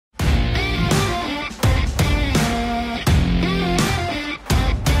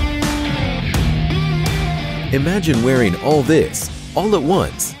Imagine wearing all this, all at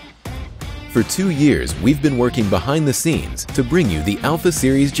once. For 2 years, we've been working behind the scenes to bring you the Alpha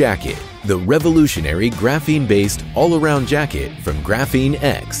Series jacket, the revolutionary graphene-based all-around jacket from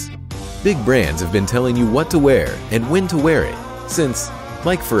Graphene-X. Big brands have been telling you what to wear and when to wear it since,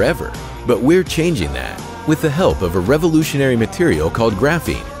 like forever. But we're changing that. With the help of a revolutionary material called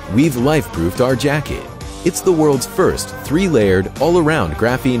graphene, we've life-proofed our jacket. It's the world's first 3-layered, all-around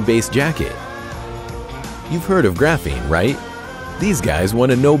graphene-based jacket. You've heard of graphene, right? These guys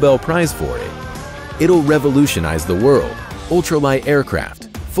won a Nobel Prize for it. It'll revolutionize the world. Ultralight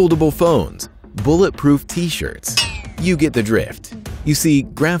aircraft, foldable phones, bulletproof t-shirts. You get the drift. You see,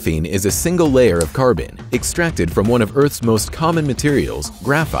 graphene is a single layer of carbon extracted from one of Earth's most common materials,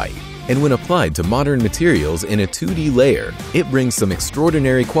 graphite. And when applied to modern materials in a 2D layer, it brings some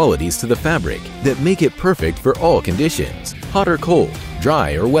extraordinary qualities to the fabric that make it perfect for all conditions, hot or cold,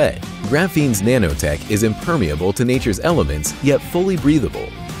 dry or wet. Graphene's nanotech is impermeable to nature's elements, yet fully breathable.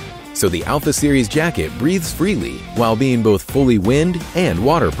 So the Alpha Series jacket breathes freely while being both fully wind and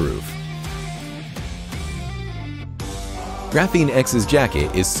waterproof. Graphene-X's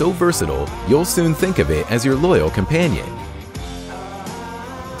jacket is so versatile, you'll soon think of it as your loyal companion.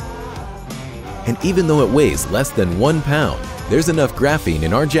 And even though it weighs less than 1 pound, there's enough graphene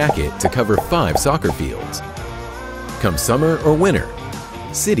in our jacket to cover 5 soccer fields. Come summer or winter,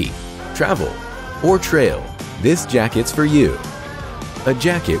 city, travel, or trail, this jacket's for you. A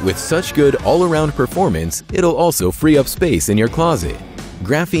jacket with such good all-around performance, it'll also free up space in your closet.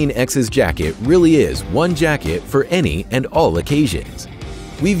 Graphene-X's jacket really is one jacket for any and all occasions.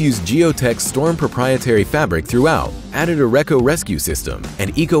 We've used Geotech's Storm proprietary fabric throughout, added a Reco rescue system,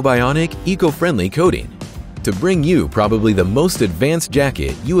 and ecobionic, eco-friendly coating to bring you probably the most advanced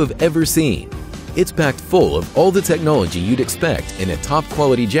jacket you have ever seen. It's packed full of all the technology you'd expect in a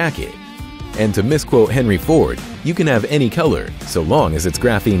top-quality jacket. And to misquote Henry Ford, you can have any color, so long as it's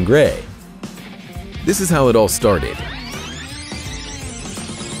graphene gray. This is how it all started.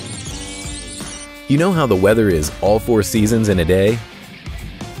 You know how the weather is all 4 seasons in a day?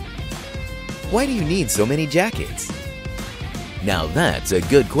 Why do you need so many jackets? Now that's a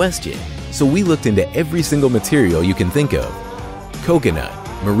good question. So we looked into every single material you can think of. Coconut,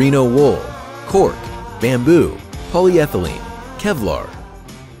 merino wool, cork, bamboo, polyethylene, Kevlar.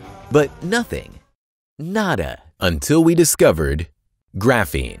 But nothing. Nada. Until we discovered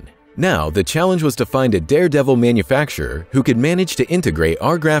graphene. Now, the challenge was to find a daredevil manufacturer who could manage to integrate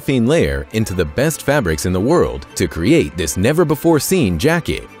our graphene layer into the best fabrics in the world to create this never-before-seen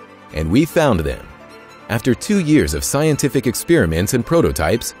jacket. And we found them. After 2 years of scientific experiments and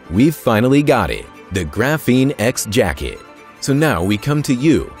prototypes, we've finally got it, the Graphene-X jacket. So now we come to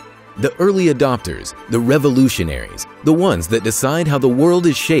you, the early adopters, the revolutionaries, the ones that decide how the world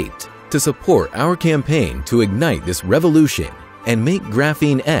is shaped, to support our campaign to ignite this revolution and make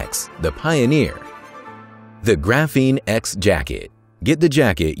Graphene-X the pioneer. The Graphene-X jacket. Get the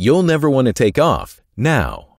jacket you'll never want to take off now.